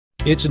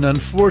It's an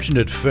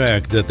unfortunate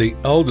fact that the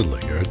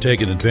elderly are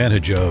taken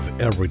advantage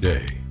of every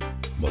day.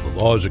 While the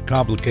laws are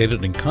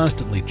complicated and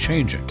constantly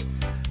changing,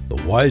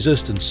 the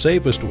wisest and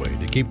safest way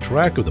to keep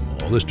track of them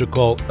all is to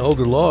call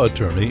elder law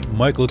attorney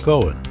Michael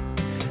Cohen.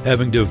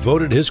 Having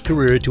devoted his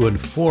career to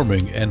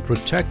informing and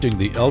protecting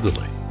the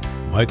elderly,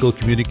 Michael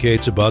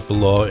communicates about the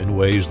law in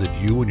ways that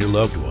you and your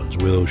loved ones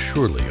will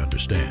surely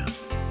understand.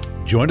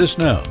 Join us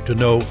now to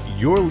know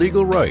your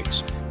legal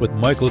rights with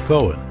Michael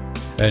Cohen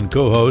and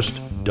co-host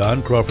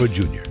Don Crawford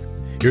Jr.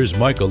 Here's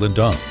Michael and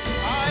Don.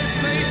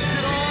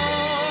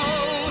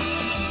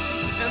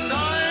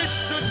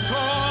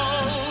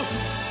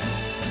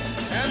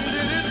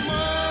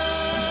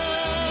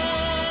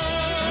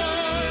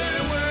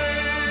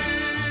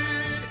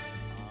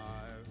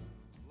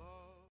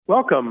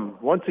 Welcome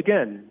once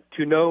again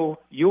to Know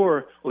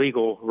Your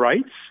Legal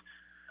Rights.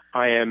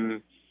 I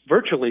am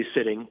virtually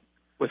sitting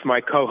with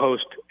my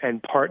co-host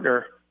and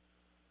partner,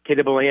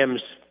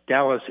 KAAM's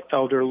Dallas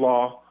Elder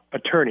Law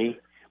Attorney,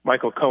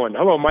 Michael Cohen.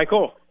 Hello,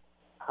 Michael.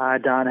 Hi,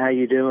 Don. How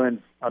you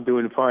doing? I'm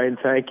doing fine,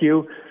 thank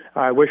you.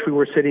 I wish we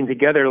were sitting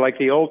together like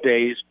the old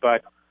days,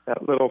 but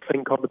that little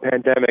thing called the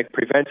pandemic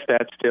prevents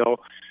that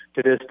still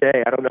to this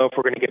day. I don't know if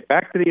we're going to get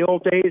back to the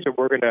old days or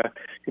we're going to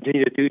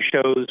continue to do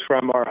shows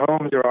from our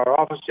homes or our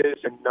offices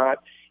and not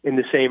in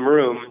the same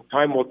room.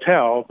 Time will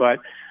tell, but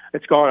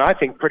it's gone, I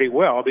think, pretty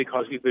well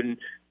because we've been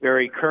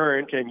very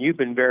current and you've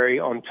been very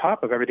on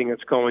top of everything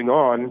that's going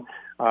on,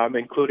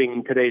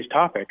 including today's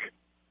topic.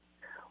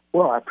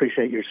 Well, I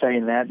appreciate your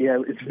saying that.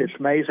 Yeah, it's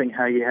amazing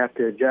how you have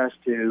to adjust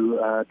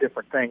to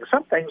different things.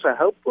 Some things I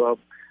hope will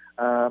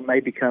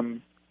may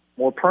become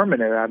more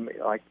permanent.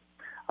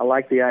 I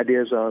like the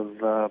idea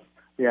of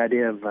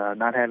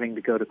not having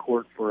to go to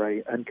court for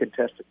a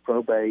uncontested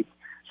probate.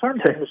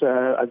 Sometimes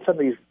some of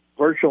these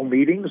virtual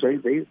meetings,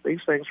 these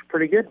things are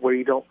pretty good, where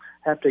you don't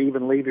have to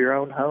even leave your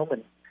own home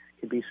and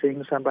you can be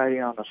seeing somebody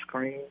on a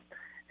screen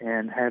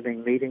and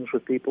having meetings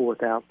with people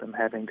without them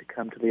having to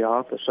come to the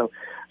office. So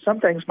some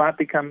things might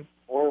become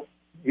more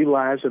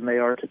utilized than they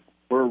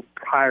were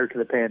prior to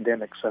the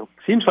pandemic. So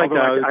seems like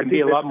it can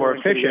be a lot more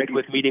efficient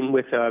with meeting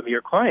with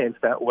your clients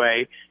that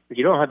way.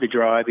 You don't have to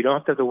drive. You don't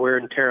have to have the wear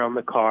and tear on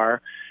the car.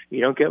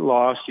 You don't get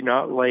lost. You're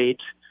not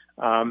late.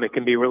 It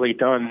can be really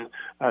done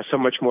so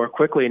much more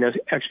quickly and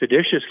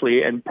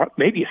expeditiously and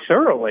maybe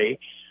thoroughly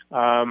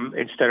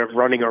instead of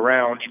running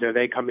around. Either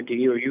they coming to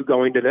you or you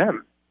going to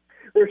them.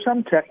 There's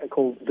some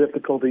technical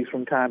difficulties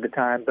from time to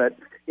time, but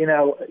you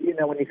know,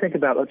 when you think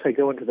about, let's say,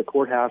 going to the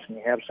courthouse and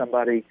you have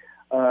somebody,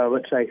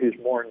 let's say, who's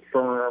more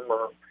infirm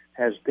or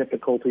has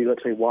difficulty,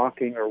 let's say,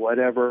 walking or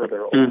whatever,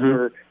 they're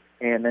older,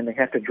 and then they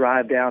have to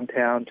drive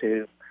downtown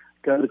to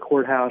go to the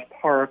courthouse,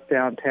 park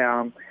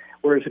downtown.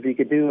 Whereas if you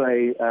could do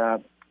a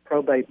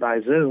probate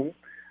by Zoom,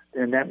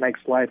 then that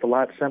makes life a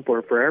lot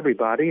simpler for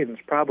everybody, and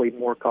it's probably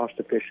more cost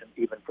efficient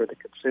even for the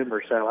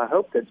consumer. So I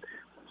hope that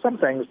some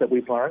things that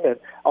we've learned, and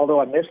although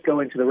I miss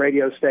going to the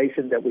radio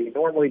station that we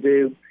normally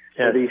do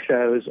for these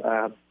shows,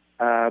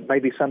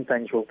 maybe some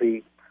things will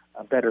be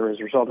better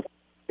as a result of it.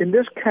 In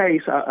this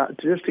case,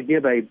 just to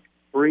give a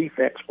brief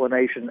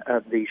explanation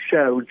of the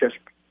show, just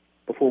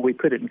before we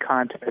put it in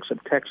context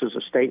of Texas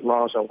estate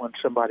laws on when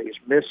somebody is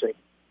missing.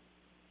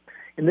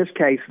 In this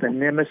case, the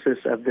nemesis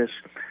of this,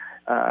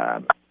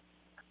 I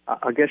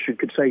guess you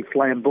could say,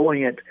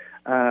 flamboyant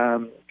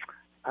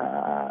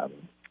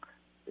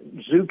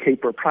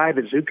zookeeper,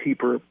 private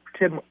zookeeper,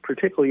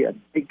 particularly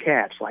big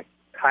cats like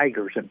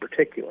tigers in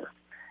particular.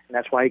 And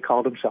that's why he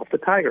called himself the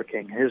Tiger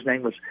King.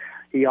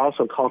 He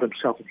also called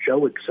himself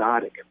Joe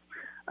Exotic.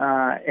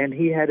 And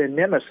he had a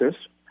nemesis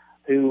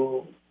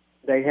who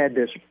they had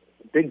this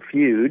big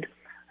feud,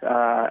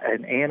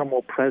 an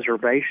animal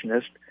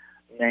preservationist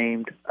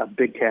named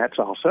Big Cats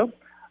also,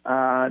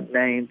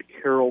 named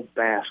Carol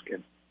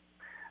Baskin.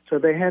 So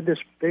they had this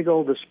big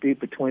old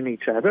dispute between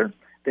each other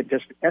that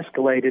just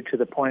escalated to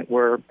the point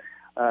where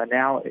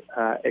now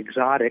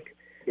Exotic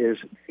is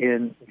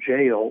in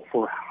jail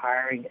for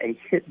hiring a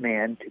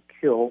hitman to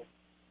kill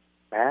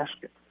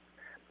Baskin.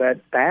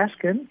 But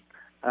Baskin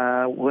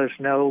was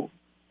no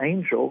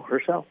angel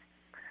herself.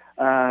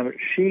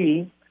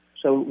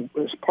 So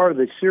as part of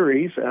the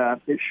series,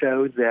 it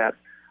showed that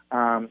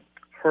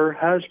her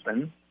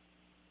husband,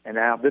 and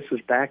now this is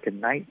back in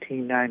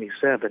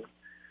 1997,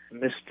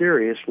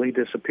 mysteriously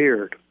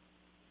disappeared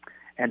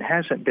and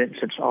hasn't been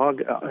since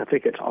August, I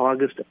think it's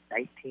August of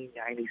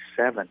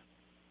 1997,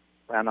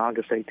 around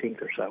August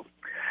 18th or so.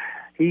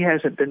 He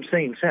hasn't been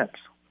seen since.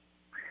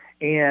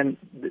 And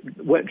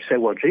what say,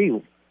 well,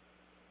 gee,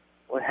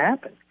 what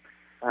happened?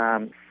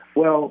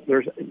 Well,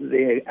 there's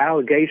the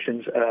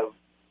allegations of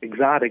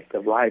Exotic,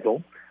 the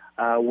rival,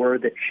 were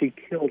that she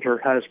killed her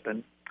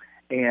husband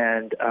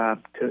and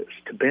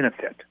to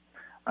benefit.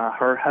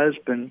 Her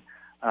husband,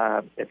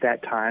 at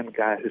that time, a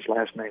guy whose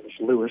last name is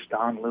Lewis,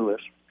 Don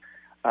Lewis,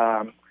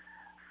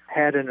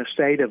 had an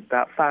estate of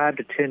about $5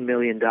 to $10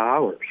 million.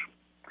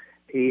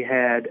 He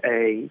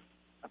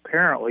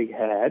apparently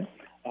had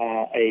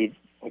a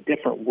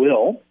different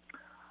will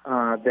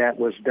that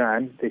was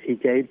done that he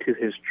gave to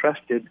his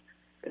trusted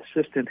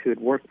assistant who had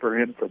worked for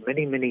him for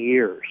many, many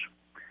years.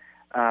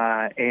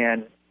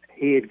 And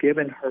he had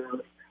given her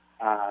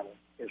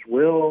his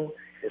will,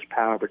 his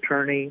power of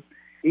attorney,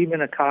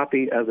 even a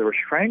copy of the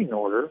restraining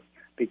order,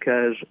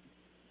 because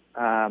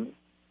Don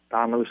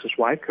Lewis's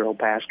wife, Carol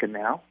Baskin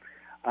now,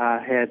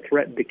 had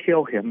threatened to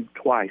kill him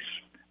twice.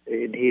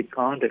 And he had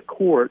gone to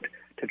court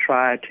to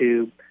try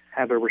to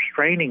have a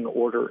restraining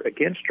order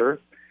against her.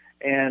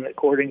 And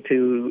according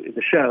to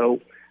the show,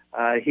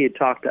 he had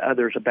talked to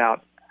others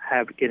about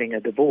getting a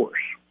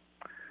divorce.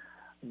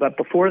 But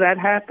before that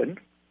happened,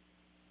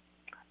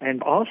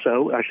 and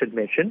also, I should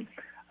mention,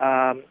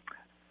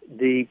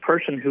 the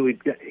person who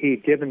he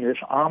had given this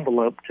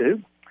envelope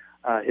to,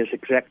 his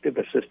executive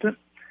assistant,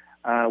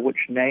 which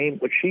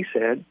she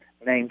said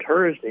named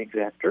her as the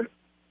executor,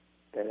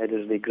 that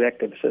is the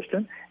executive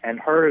assistant, and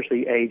her as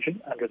the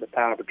agent under the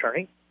power of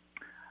attorney,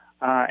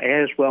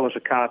 as well as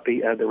a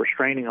copy of the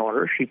restraining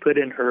order. She put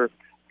in her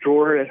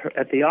drawer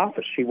at the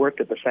office. She worked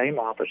at the same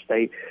office.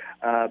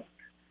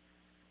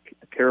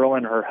 Carol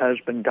and her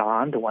husband,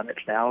 Don, the one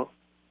that's now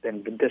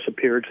been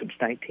disappeared since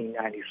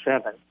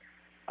 1997,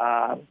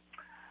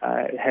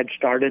 had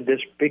started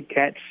this big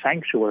cat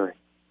sanctuary.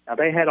 Now,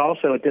 they had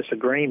also a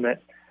disagreement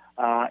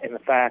in the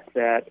fact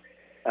that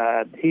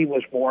he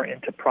was more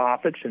into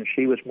profits and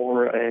she was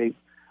more a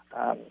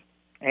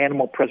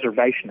animal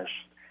preservationist.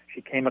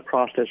 She came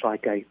across as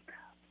like I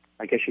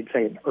guess you'd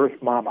say an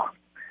earth mama,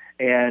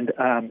 and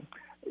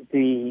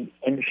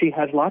she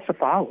has lots of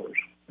followers,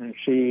 and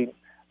she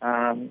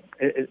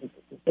is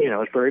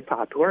very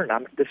popular.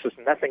 And this is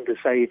nothing to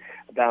say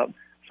about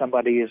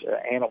somebody is an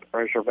animal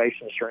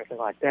preservationist or anything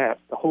like that.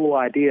 The whole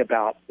idea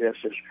about this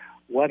is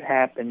what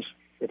happens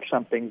if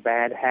something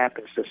bad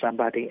happens to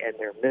somebody and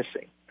they're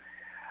missing.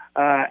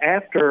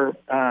 After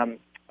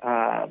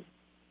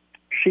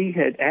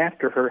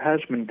her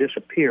husband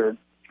disappeared,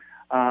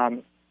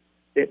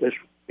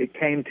 it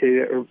came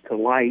to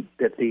light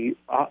that the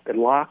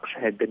locks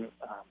had been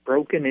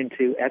broken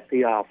into at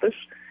the office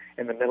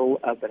in the middle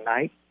of the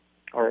night,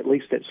 or at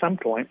least at some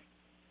point,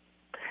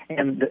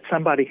 and that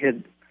somebody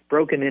had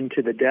broken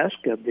into the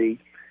desk of the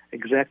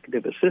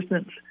executive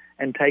assistants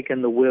and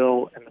taken the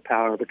will and the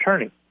power of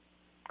attorney.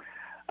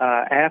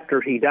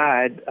 After he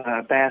died,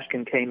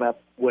 Baskin came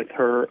up with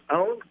her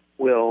own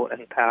will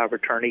and power of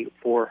attorney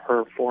for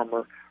her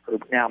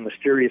now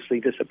mysteriously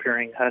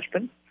disappearing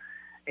husband.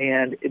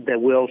 And the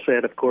will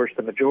said, of course,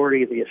 the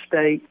majority of the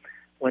estate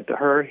went to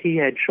her. He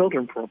had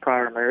children from a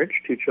prior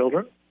marriage, 2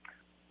 children,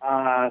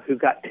 who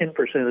got 10%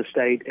 of the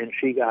estate, and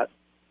she got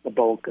the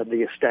bulk of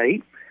the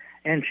estate.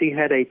 And she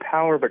had a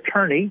power of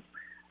attorney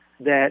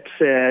that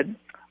said,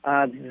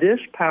 this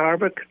power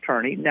of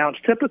attorney, now it's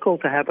typical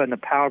to have a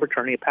power of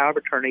attorney. A power of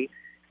attorney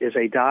is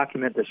a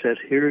document that says,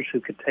 here's who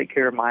could take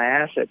care of my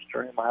assets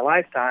during my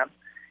lifetime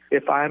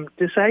if I'm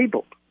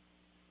disabled.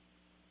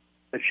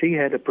 But she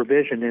had a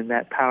provision in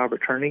that power of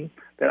attorney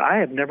that I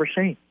have never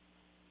seen.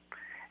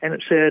 And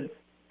it said,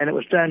 and it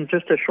was done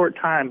just a short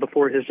time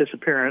before his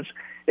disappearance,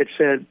 it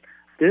said,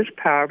 this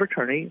power of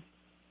attorney,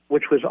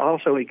 which was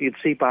also, you could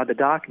see by the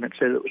document,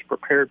 said it was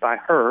prepared by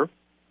her.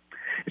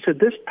 It said,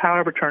 this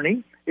power of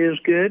attorney is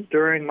good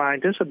during my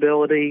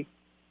disability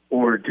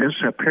or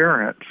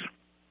disappearance.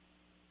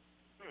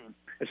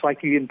 It's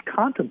like you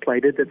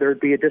contemplated that there'd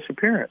be a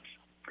disappearance.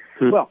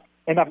 Well,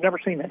 and I've never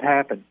seen that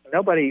happen.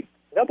 Nobody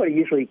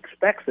usually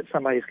expects that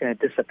somebody's going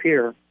to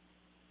disappear,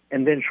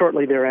 and then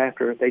shortly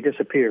thereafter they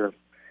disappear.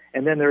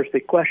 And then there's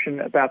the question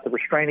about the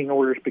restraining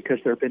orders because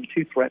there have been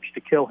 2 threats to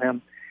kill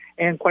him.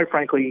 And quite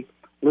frankly,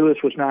 Lewis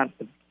was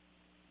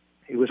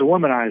he was a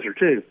womanizer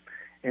too.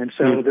 And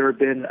so there have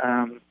been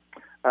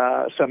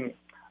some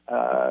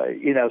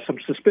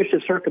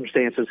suspicious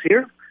circumstances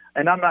here.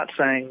 And I'm not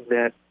saying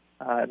that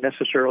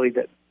necessarily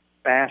that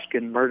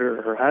Baskin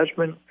murdered her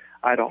husband.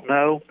 I don't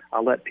know.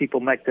 I'll let people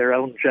make their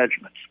own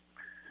judgments.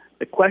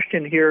 The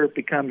question here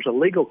becomes a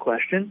legal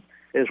question: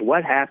 is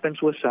what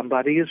happens when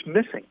somebody is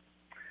missing,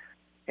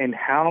 and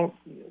how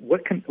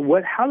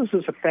does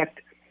this affect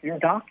your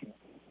document?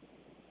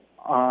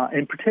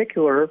 In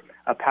particular,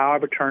 a power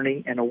of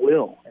attorney and a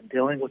will, and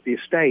dealing with the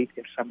estate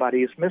if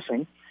somebody is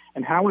missing,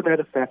 and how would that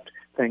affect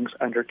things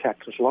under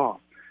Texas law?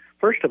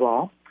 First of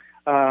all,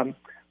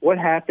 what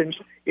happens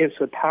if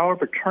the power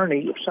of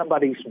attorney, if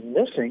somebody's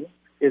missing,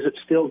 is it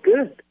still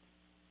good?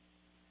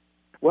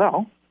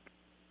 Well,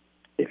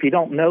 if you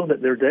don't know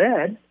that they're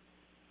dead,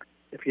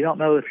 if you don't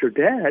know if you're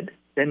dead,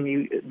 then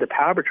the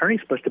power of attorney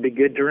is supposed to be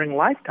good during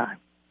lifetime.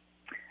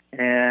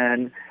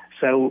 And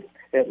so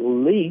at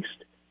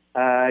least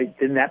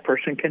then that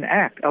person can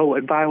act. Oh,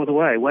 and by the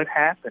way, what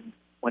happened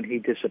when he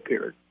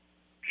disappeared?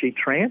 She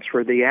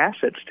transferred the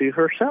assets to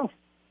herself,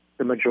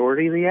 the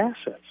majority of the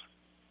assets.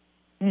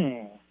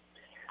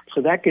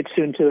 So that gets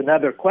into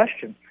another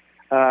question,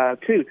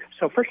 too.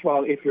 So first of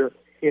all, the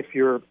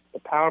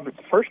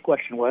first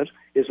question was,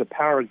 is the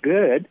power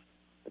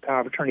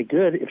of attorney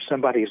good if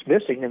somebody is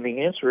missing? And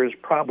the answer is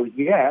probably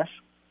yes.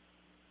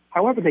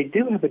 However, they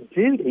do have a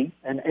duty,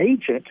 an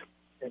agent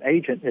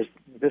is,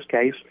 in this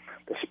case,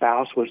 the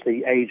spouse was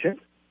the agent,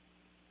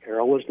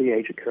 Carol was the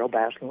agent. Carol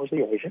Baskin was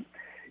the agent.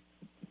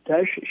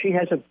 She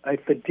has a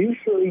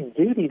fiduciary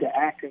duty to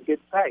act in good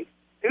faith.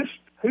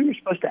 Who you're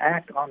supposed to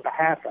act on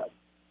behalf of?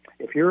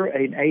 If you're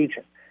an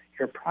agent,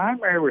 your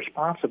primary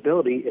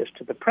responsibility is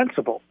to the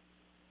principal.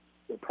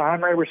 Your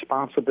primary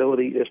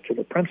responsibility is to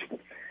the principal.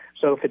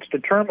 So if it's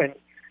determined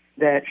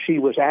that she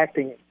was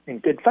acting in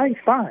good faith,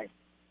 fine.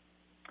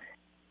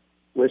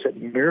 Was it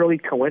merely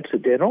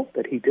coincidental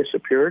that he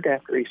disappeared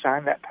after he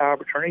signed that power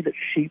of attorney that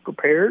she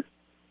prepared,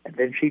 and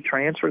then she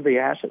transferred the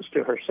assets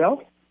to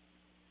herself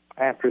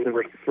after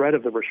the threat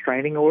of the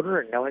restraining order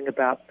and knowing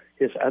about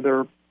his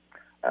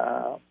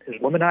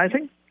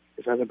womanizing,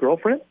 his other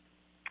girlfriend?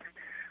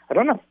 I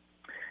don't know.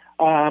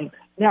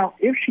 Now,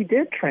 if she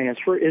did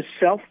transfer, is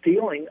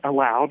self-dealing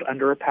allowed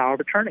under a power of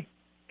attorney?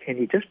 Can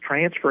you just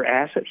transfer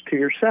assets to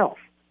yourself?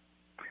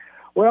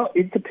 Well,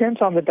 it depends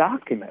on the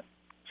document.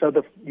 So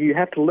you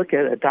have to look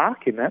at a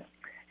document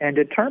and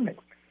determine,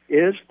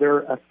 is there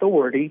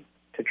authority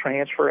to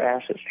transfer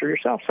assets to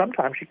yourself?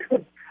 Sometimes you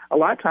could. A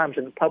lot of times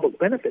in public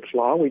benefits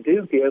law, we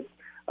do give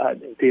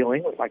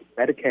dealing with like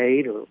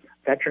Medicaid or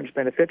veterans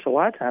benefits. A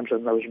lot of times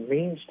in those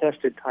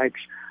means-tested types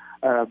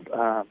of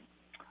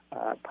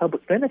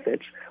public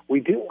benefits, we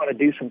do want to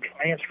do some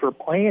transfer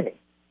planning.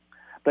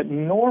 But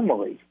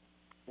normally,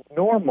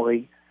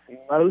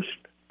 most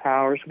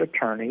powers of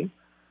attorney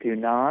do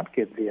not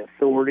give the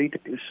authority to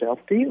do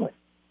self-dealing.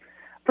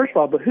 First of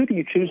all, but who do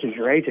you choose as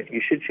your agent?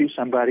 You should choose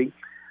somebody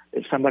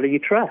you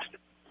trust.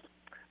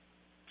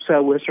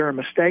 So was there a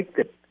mistake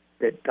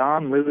that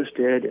Don Lewis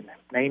did in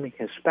naming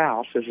his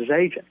spouse as his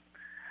agent?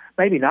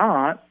 Maybe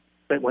not,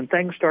 but when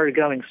things started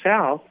going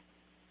south,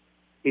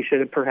 he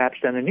should have perhaps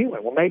done a new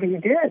one. Well, maybe he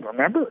did.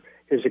 Remember,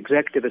 his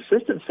executive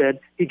assistant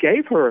said he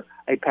gave her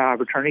a power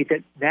of attorney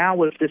that now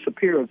was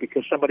disappeared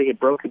because somebody had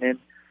broken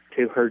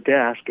into her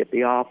desk at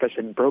the office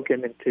and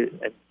broken into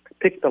and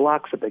picked the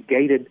locks of the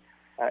gated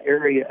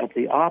area of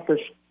the office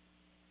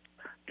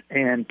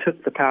and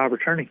took the power of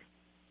attorney.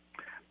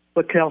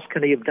 What else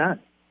could he have done?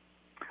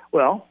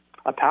 Well,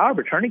 a power of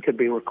attorney could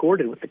be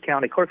recorded with the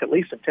county clerk, at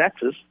least in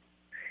Texas.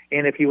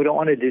 And if you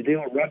wanted to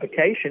do a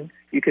revocation,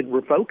 you could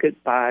revoke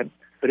it by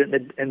put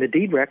it in the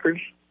deed records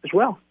as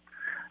well.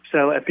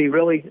 So if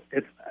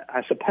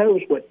I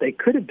suppose what they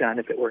could have done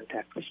if it were in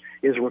Texas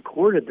is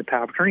recorded the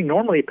power of attorney.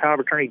 Normally, a power of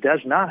attorney does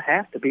not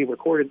have to be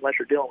recorded unless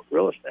you're dealing with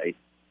real estate.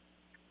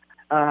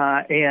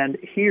 And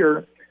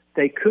here,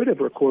 they could have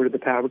recorded the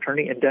power of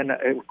attorney and done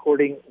a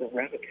recording of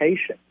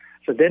revocation.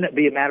 So then it'd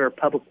be a matter of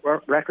public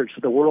record,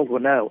 so the world will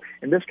know.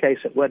 In this case,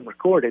 it wasn't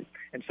recorded,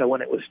 and so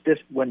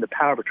when the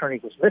power of attorney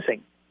was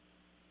missing,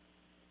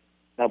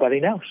 nobody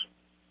knows.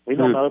 We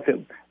don't know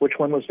which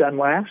one was done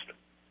last.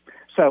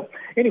 So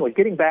anyway,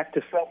 getting back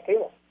to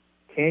self-dealing,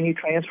 can you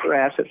transfer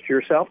assets to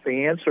yourself?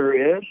 The answer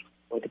is,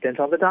 well, it depends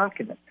on the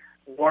document.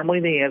 Normally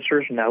the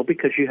answer is no,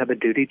 because you have a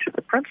duty to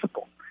the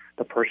principal,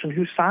 the person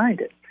who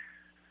signed it.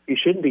 You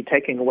shouldn't be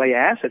taking away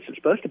assets. It's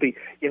supposed to be,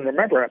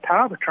 remember, a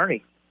power of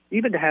attorney,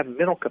 even to have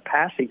mental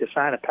capacity to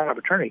sign a power of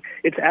attorney,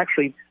 it's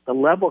actually the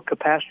level of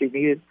capacity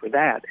needed for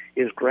that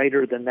is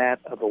greater than that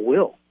of a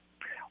will.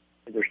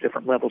 There's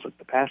different levels of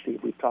capacity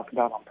we've talked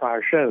about on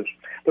prior shows.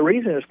 The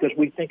reason is because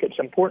we think it's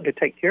important to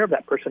take care of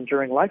that person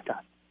during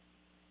lifetime.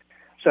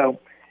 So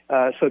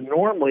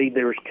normally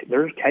there's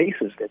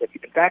cases that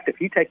if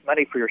you take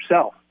money for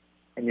yourself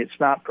and it's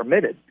not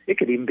permitted, it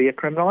could even be a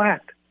criminal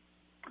act.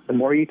 The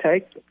more you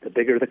take, the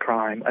bigger the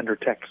crime under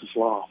Texas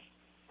law.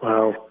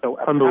 Wow, so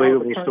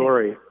unbelievable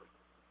story.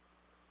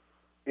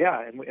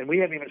 Yeah, and we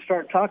haven't even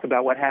started talking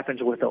about what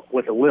happens with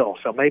a will.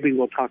 So maybe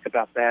we'll talk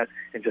about that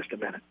in just a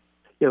minute.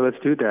 Yeah, let's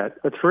do that.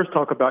 Let's first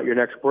talk about your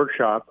next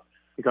workshop,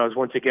 because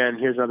once again,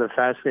 here's another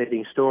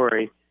fascinating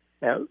story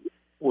that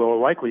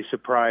will likely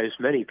surprise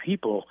many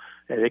people.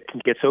 And it can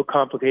get so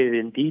complicated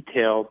in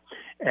detail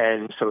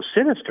and so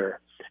sinister.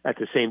 At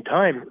the same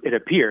time, it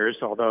appears,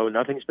 although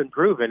nothing's been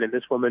proven, and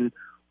this woman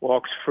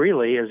walks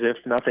freely as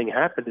if nothing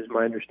happened, is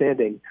my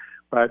understanding.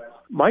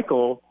 But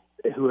Michael,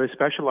 who has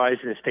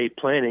specialized in estate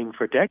planning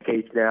for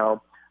decades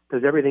now,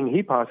 does everything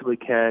he possibly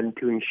can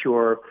to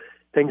ensure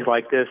things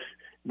like this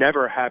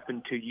never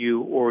happen to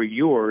you or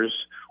yours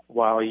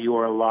while you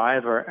are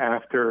alive or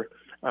after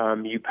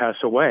you pass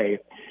away.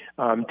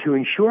 To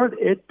ensure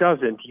it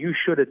doesn't, you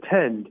should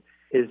attend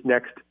his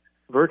next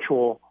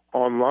virtual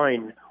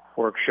online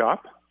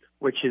workshop,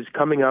 which is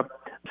coming up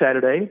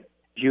Saturday,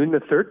 June the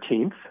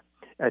 13th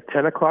at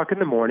 10 o'clock in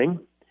the morning.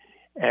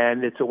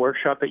 And it's a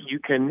workshop that you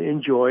can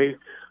enjoy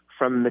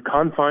from the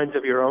confines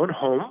of your own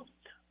home,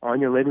 on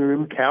your living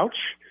room couch,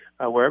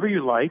 wherever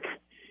you like,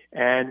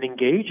 and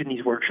engage in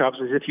these workshops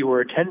as if you were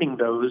attending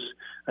those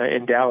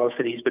in Dallas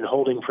that he's been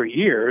holding for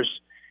years,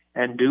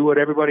 and do what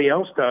everybody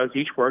else does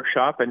each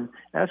workshop and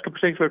ask a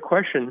particular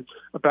question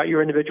about your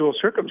individual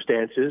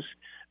circumstances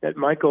that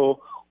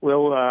Michael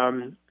will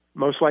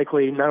most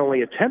likely not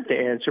only attempt to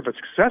answer, but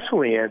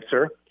successfully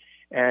answer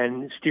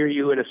and steer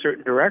you in a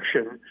certain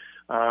direction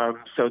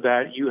so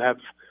that you have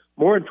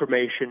more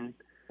information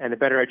and a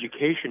better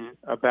education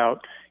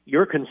about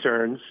your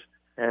concerns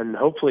And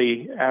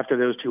hopefully after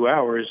those 2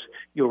 hours,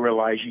 you'll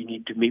realize you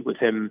need to meet with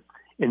him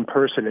in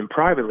person and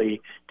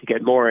privately to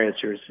get more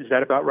answers. Is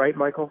that about right,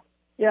 Michael?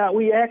 Yeah,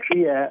 we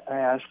actually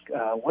ask,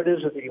 what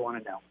is it that you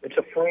want to know? It's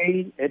a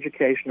free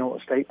educational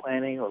estate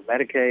planning or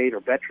Medicaid or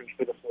veterans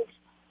benefits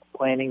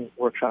planning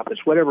workshop.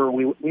 It's whatever.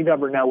 We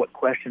never know what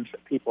questions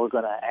that people are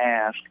going to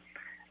ask,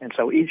 and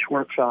so each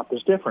workshop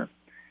is different.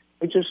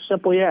 We just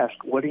simply ask,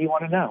 what do you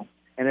want to know?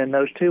 And in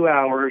those 2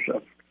 hours,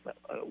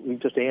 we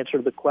just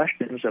answer the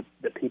questions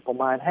that people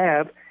might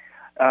have.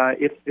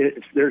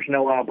 There's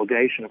no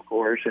obligation, of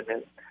course,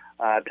 and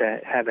to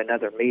have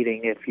another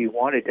meeting. If you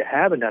wanted to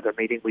have another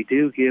meeting, we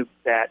do give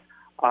that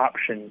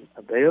option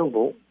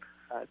available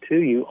to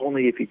you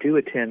only if you do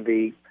attend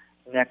the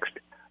next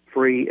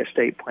free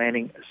estate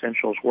planning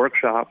essentials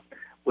workshop,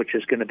 which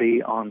is going to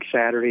be on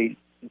Saturday,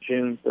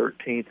 June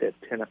 13th at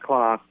 10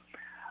 o'clock.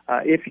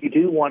 If you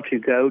do want to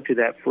go to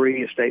that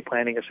free estate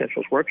planning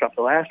essentials workshop,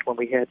 the last one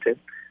we had to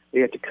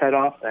cut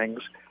off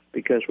things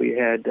because we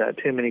had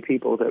too many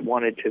people that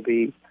wanted to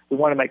be. We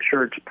want to make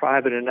sure it's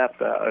private enough,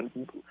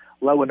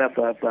 low enough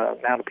of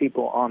amount of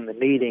people on the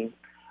meeting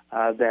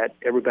that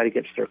everybody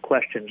gets their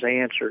questions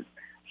answered.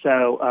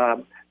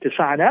 So to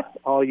sign up,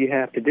 all you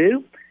have to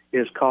do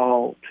is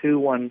call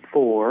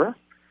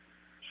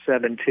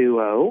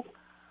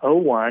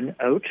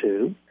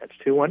 214-720-0102. That's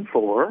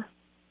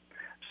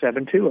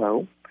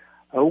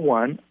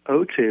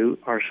 214-720-0102,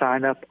 or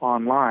sign up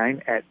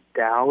online at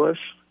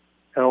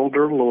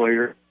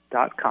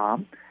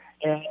DallasElderLawyer.com.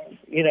 And,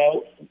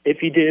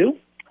 if you do,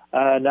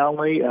 not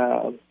only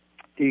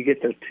do you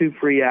get those 2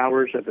 free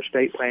hours of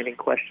estate planning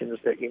questions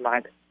that you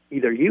might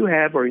either you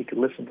have, or you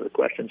can listen to the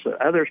questions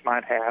that others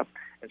might have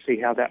and see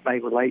how that may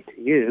relate to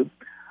you.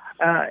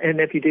 And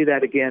if you do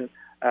that again,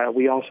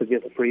 we also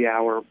give a free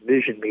hour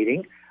vision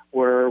meeting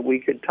where we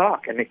could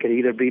talk, and it could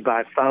either be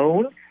by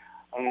phone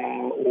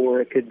or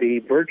it could be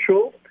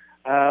virtual.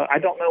 I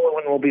don't know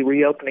when we'll be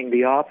reopening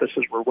the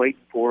offices. We're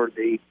waiting for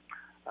the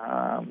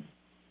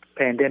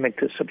pandemic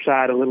to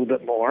subside a little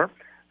bit more.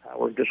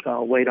 We're just going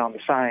to wait on the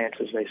science,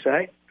 as they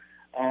say.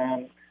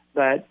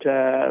 But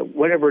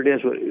whatever it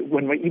is,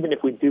 even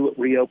if we do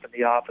reopen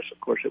the office,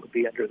 of course, it would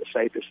be under the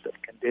safest of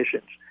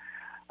conditions.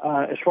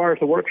 As far as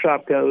the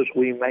workshop goes,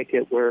 we make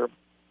it where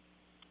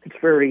it's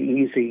very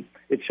easy.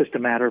 It's just a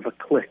matter of a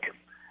click,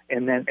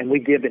 and we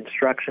give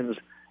instructions.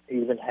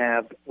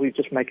 We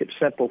just make it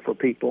simple for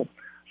people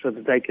so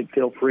that they can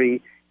feel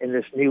free in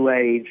this new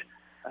age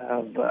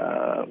of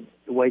the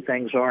way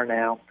things are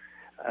now.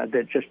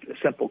 That just a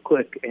simple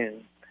click,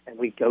 and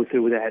we go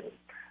through that. And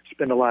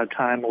spend a lot of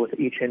time with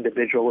each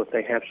individual if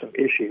they have some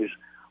issues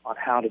on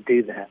how to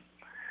do that.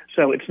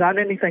 So it's not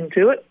anything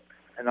to it,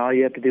 and all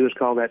you have to do is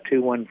call that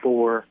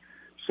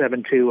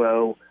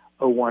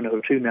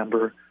 214-720-0102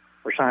 number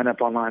or sign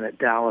up online at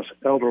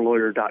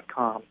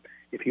DallasElderLawyer.com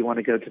if you want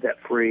to go to that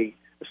free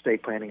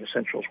estate planning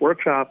essentials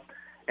workshop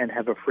and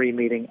have a free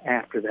meeting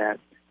after that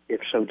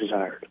if so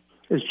desired.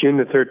 It's June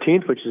the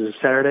 13th, which is a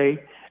Saturday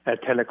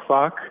at 10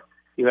 o'clock.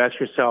 You ask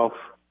yourself,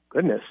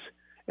 goodness,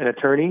 an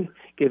attorney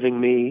giving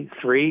me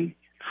 3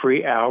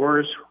 free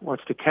hours,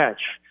 what's the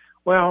catch?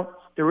 Well,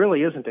 there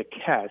really isn't a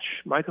catch.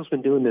 Michael's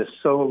been doing this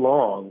so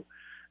long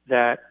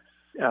that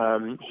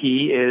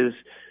he is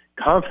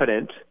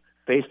confident,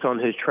 based on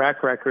his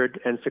track record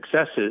and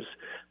successes,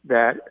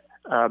 that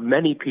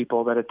many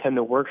people that attend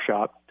the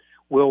workshop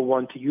will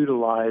want to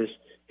utilize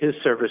his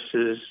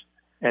services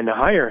and to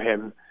hire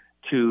him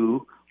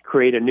to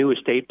create a new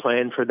estate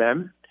plan for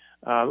them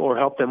or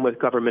help them with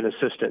government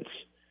assistance.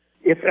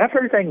 If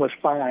everything was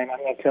fine, I'm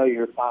going to tell you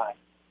you're fine.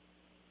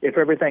 If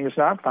everything is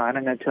not fine,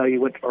 I'm going to tell you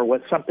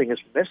what something is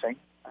missing.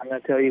 I'm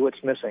going to tell you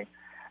what's missing.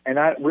 And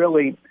I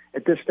really,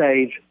 at this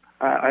stage,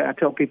 I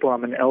tell people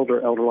I'm an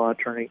elder law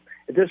attorney.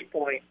 At this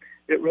point,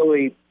 it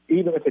really,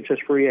 even if it's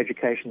just free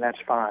education, that's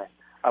fine.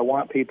 I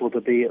want people to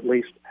at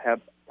least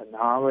have the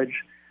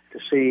knowledge to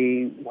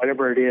see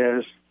whatever it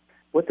is,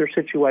 what their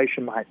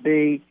situation might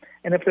be,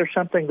 and if there's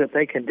something that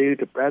they can do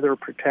to better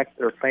protect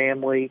their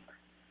family,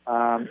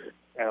 or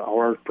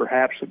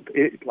perhaps a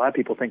lot of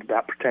people think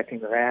about protecting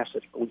their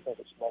assets, but we think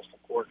it's most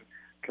important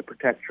to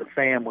protect your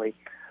family.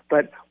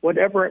 But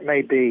whatever it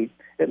may be,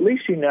 at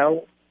least you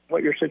know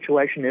what your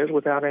situation is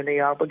without any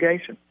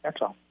obligation. That's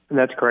all. And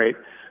that's great.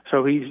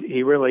 So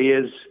he really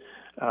is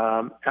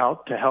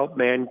out to help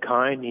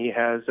mankind. He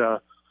has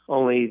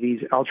only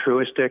these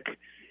altruistic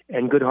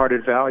and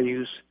good-hearted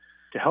values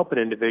to help an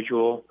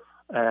individual.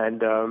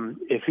 And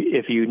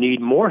if you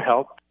need more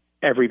help,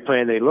 every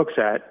plan that he looks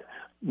at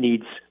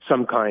needs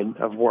some kind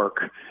of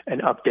work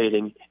and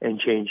updating and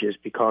changes,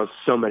 because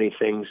so many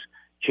things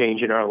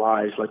change in our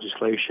lives: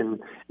 legislation,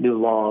 new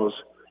laws,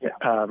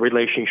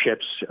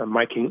 relationships.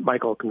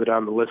 Michael can go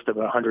down the list of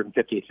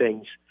 150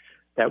 things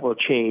that will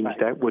change,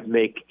 that would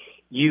make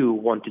you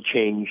want to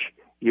change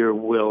your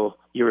will,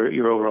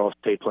 your overall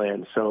estate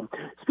plan. So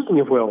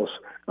speaking of wills,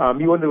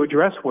 you want to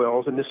address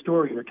wills and the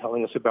story you're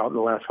telling us about in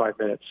the last 5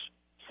 minutes.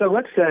 So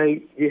let's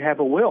say you have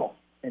a will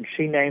and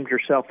she named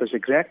herself as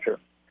executor.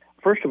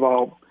 First of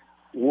all,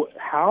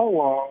 how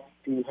long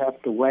do you have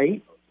to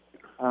wait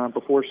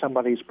before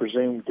somebody's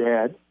presumed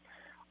dead.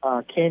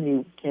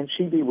 Can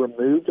she be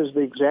removed as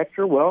the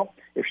executor? Well,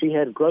 if she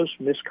had gross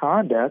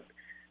misconduct,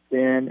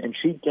 then and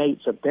she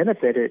gates a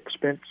benefit at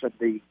expense of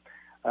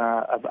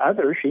of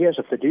others, she has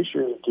a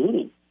fiduciary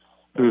duty.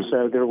 And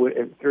so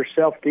if there's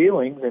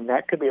self-dealing, then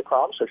that could be a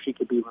problem. So she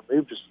could be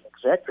removed as an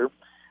executor.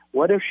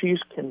 What if she's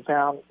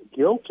found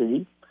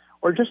guilty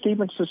or just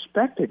even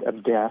suspected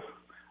of death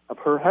of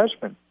her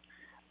husband?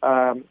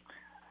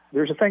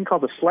 There's a thing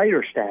called the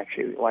Slater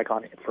statute,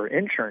 for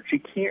insurance. You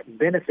can't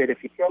benefit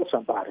if you kill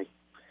somebody.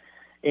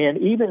 And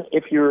even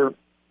if you're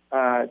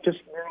just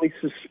merely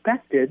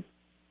suspected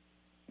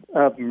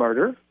of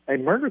murder, a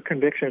murder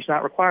conviction is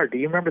not required. Do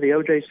you remember the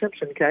O.J.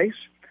 Simpson case?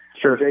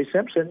 Sure. O.J.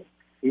 Simpson,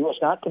 he was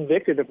not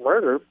convicted of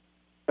murder,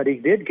 but he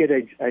did get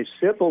a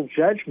civil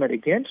judgment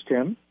against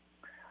him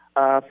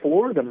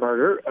for the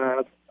murder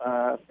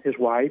of his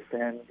wife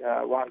and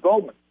Ron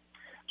Goldman.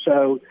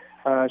 So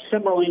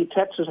similarly,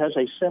 Texas has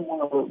a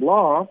similar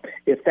law.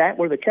 If that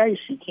were the case,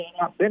 you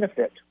cannot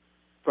benefit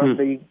from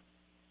the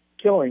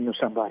killing of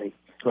somebody.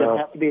 It doesn't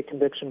have to be a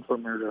conviction for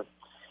murder.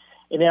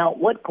 And now,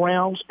 what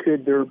grounds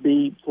could there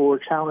be for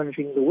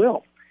challenging the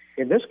will?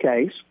 In this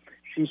case,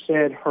 she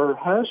said her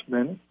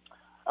husband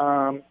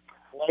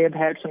may have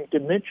had some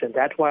dementia.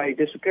 That's why he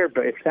disappeared.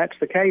 But if that's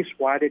the case,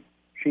 why did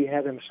she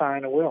have him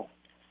sign a will?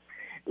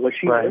 Was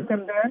she with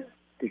him then?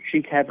 Did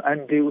she have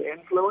undue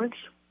influence?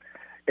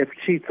 If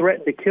she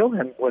threatened to kill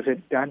him, was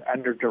it done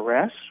under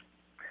duress?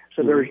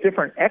 So there's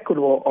different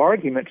equitable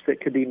arguments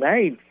that could be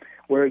made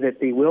where that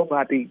the will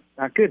might be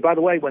not good. By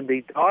the way, when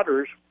the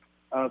daughters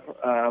of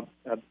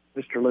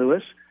Mr.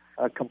 Lewis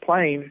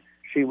complained,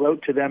 she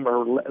wrote to them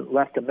or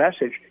left a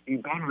message, "You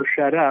better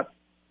shut up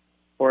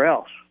or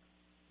else.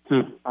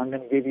 I'm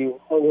going to give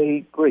you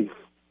holy grief."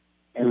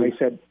 And they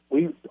said,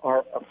 "We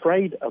are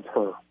afraid of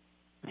her."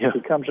 Yeah. She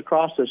comes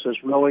across as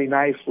this really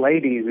nice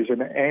lady who's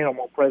an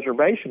animal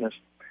preservationist,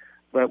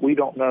 but we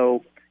don't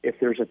know if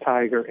there's a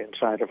tiger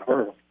inside of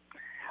her.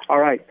 All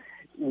right.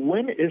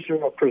 When is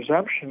there a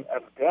presumption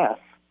of death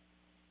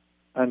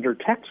under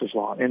Texas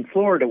law? In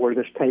Florida, where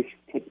this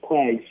took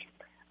place,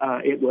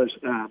 it was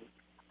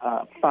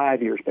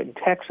 5 years. But in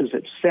Texas,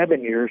 it's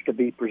 7 years to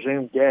be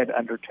presumed dead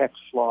under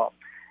Texas law.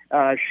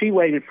 She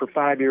waited for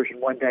 5 years and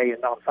 1 day,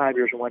 and on 5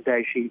 years and 1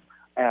 day, she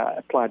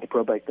applied to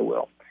probate the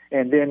will.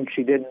 And then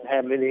she didn't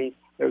have any,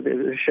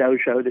 the show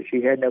showed that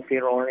she had no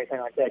funeral or anything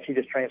like that. She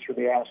just transferred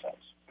the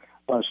assets,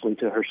 mostly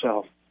to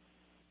herself.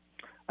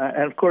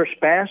 And, of course,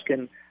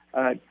 Baskin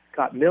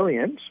got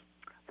millions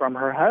from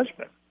her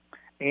husband.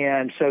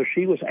 And so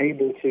she was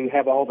able to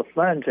have all the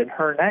funds in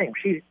her name.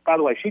 By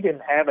the way, she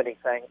didn't have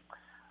anything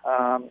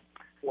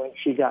when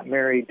she got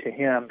married to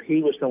him.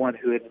 He was the one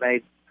who had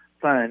made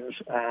funds.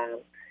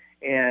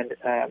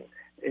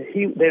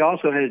 They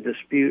also had a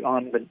dispute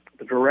on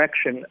the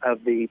direction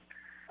of the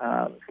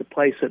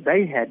place that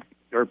they had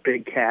their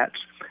big cats.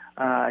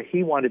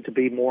 He wanted to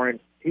be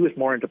he was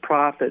more into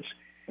profits,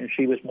 and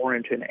she was more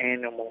into an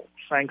animal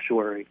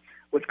sanctuary,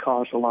 which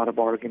caused a lot of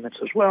arguments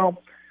as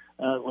well,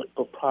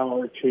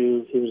 prior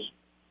to his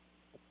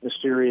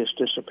mysterious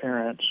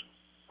disappearance,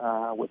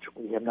 which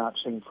we have not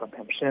seen from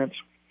him since.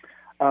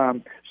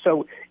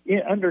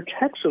 Under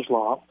Texas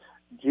law,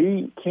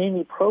 can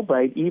you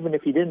probate even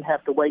if you didn't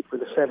have to wait for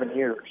the 7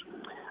 years?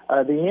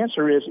 The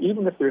answer is,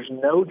 even if there's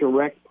no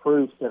direct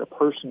proof that a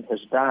person has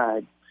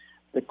died,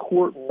 the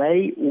court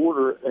may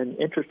order an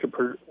interested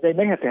person. They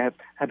may have to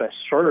have a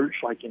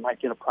search, like you might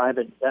get a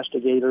private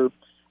investigator,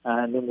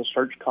 and then the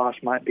search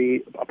cost might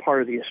be a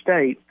part of the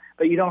estate,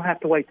 but you don't have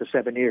to wait the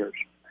 7 years.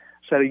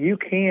 So you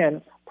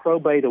can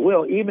probate a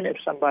will, even if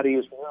somebody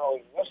is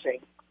really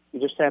missing. You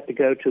just have to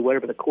go to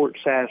whatever the court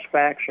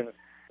satisfaction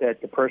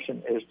that the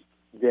person is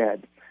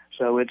dead.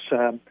 So it's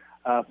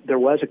there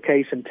was a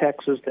case in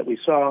Texas that we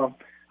saw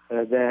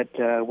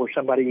where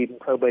somebody even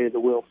probated the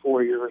will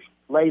 4 years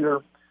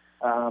later.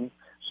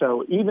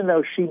 So even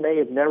though she may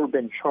have never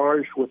been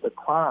charged with a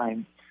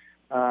crime,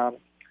 the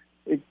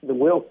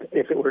will,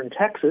 if it were in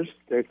Texas,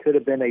 there could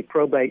have been a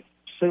probate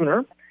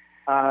sooner.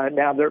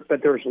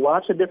 But there's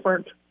lots of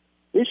different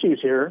issues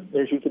here,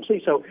 as you can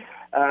see. So,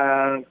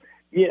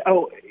 here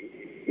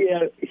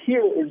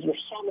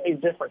there's so many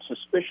different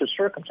suspicious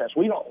circumstances.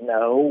 We don't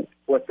know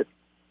what the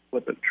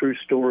true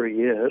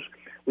story is.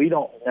 We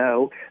don't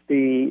know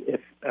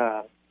if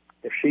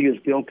she is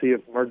guilty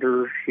of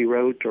murder, she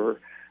wrote, or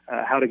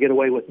how to get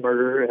away with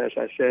murder, as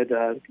I said,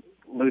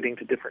 alluding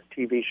to different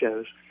TV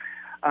shows.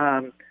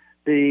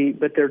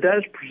 But there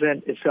does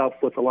present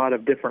itself with a lot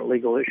of different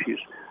legal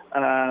issues.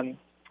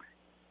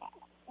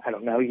 I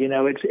don't know.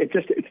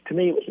 To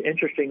me, it was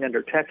interesting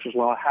under Texas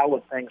law, how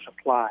would things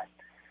apply?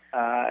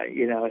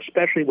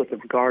 Especially with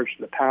regards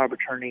to the power of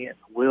attorney and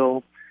the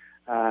will.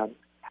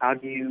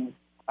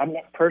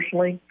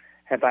 Personally,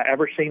 have I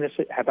ever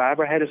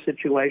had a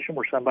situation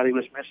where somebody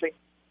was missing?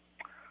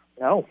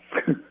 No.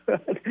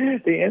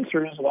 The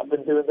answer is, I've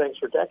been doing things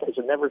for decades.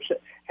 I've never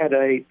had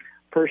a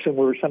person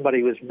where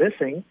somebody was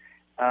missing,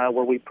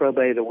 where we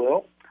probated a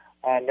will.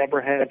 I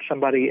never had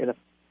somebody in a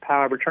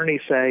power of attorney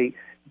say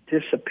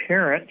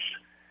disappearance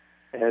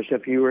as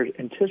if you were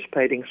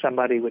anticipating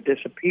somebody would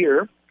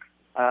disappear.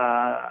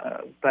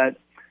 But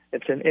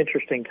it's an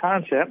interesting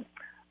concept.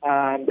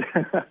 So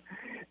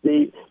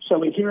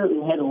we hear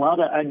we had a lot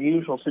of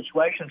unusual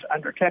situations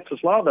under Texas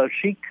law, though.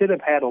 She could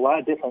have had a lot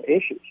of different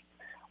issues.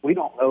 We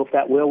don't know if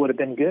that will would have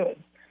been good.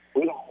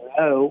 We don't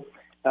know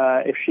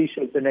if she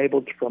should have been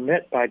able to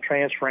permit by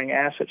transferring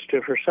assets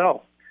to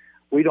herself.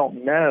 We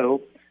don't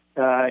know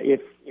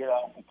if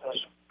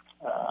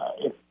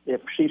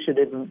she should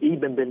have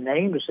even been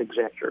named as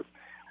executor.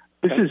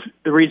 This is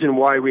the reason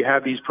why we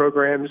have these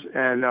programs,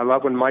 and I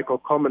love when Michael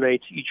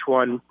culminates each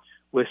one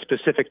with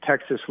specific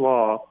Texas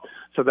law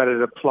so that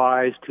it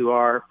applies to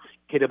our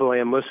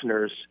KAAM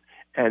listeners,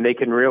 and they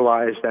can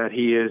realize that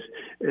he is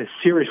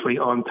seriously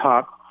on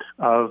top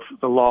of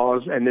the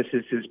laws, and this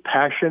is his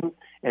passion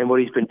and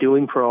what he's been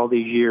doing for all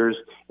these years,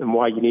 and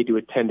why you need to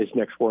attend his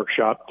next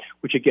workshop,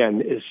 which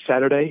again is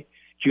Saturday,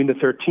 June the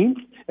 13th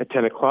at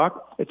 10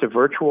 o'clock. It's a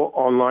virtual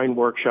online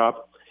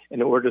workshop,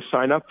 and in order to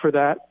sign up for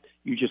that,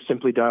 you just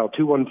simply dial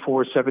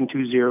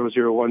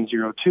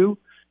 214-720-0102,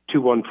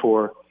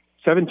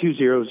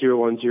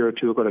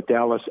 214-720-0102, or go to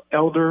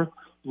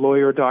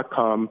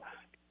DallasElderLawyer.com.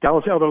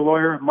 Dallas Elder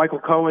Lawyer, Michael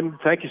Cohen,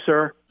 thank you,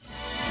 sir.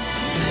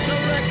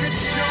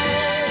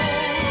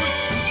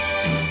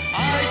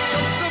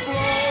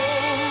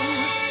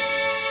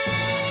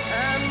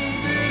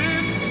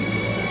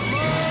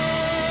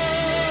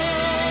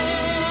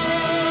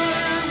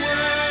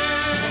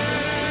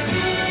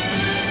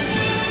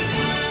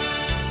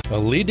 A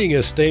leading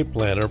estate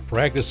planner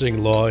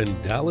practicing law in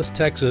Dallas,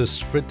 Texas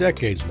for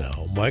decades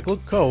now, Michael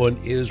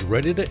Cohen is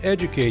ready to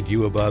educate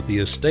you about the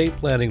estate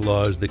planning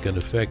laws that can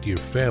affect your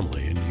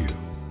family and you.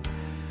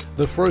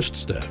 The first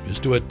step is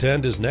to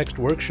attend his next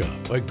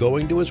workshop by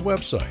going to his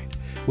website,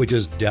 which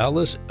is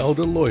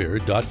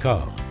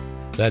DallasElderLawyer.com.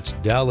 That's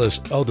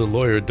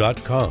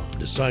DallasElderLawyer.com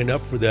to sign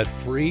up for that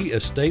free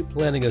Estate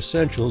Planning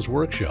Essentials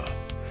workshop.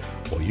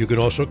 Or you can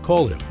also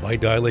call him by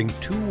dialing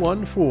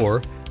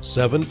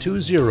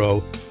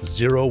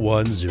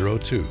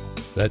 214-720-0102.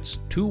 That's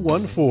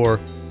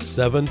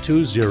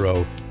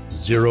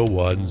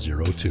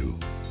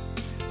 214-720-0102.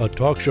 A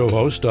talk show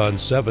host on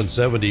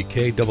 770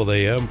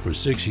 KAAM for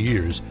 6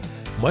 years,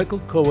 Michael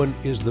Cohen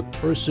is the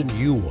person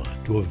you want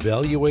to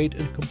evaluate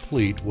and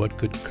complete what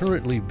could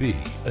currently be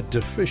a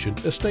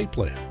deficient estate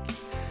plan.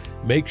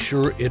 Make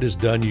sure it is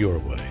done your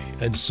way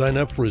and sign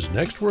up for his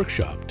next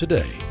workshop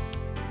today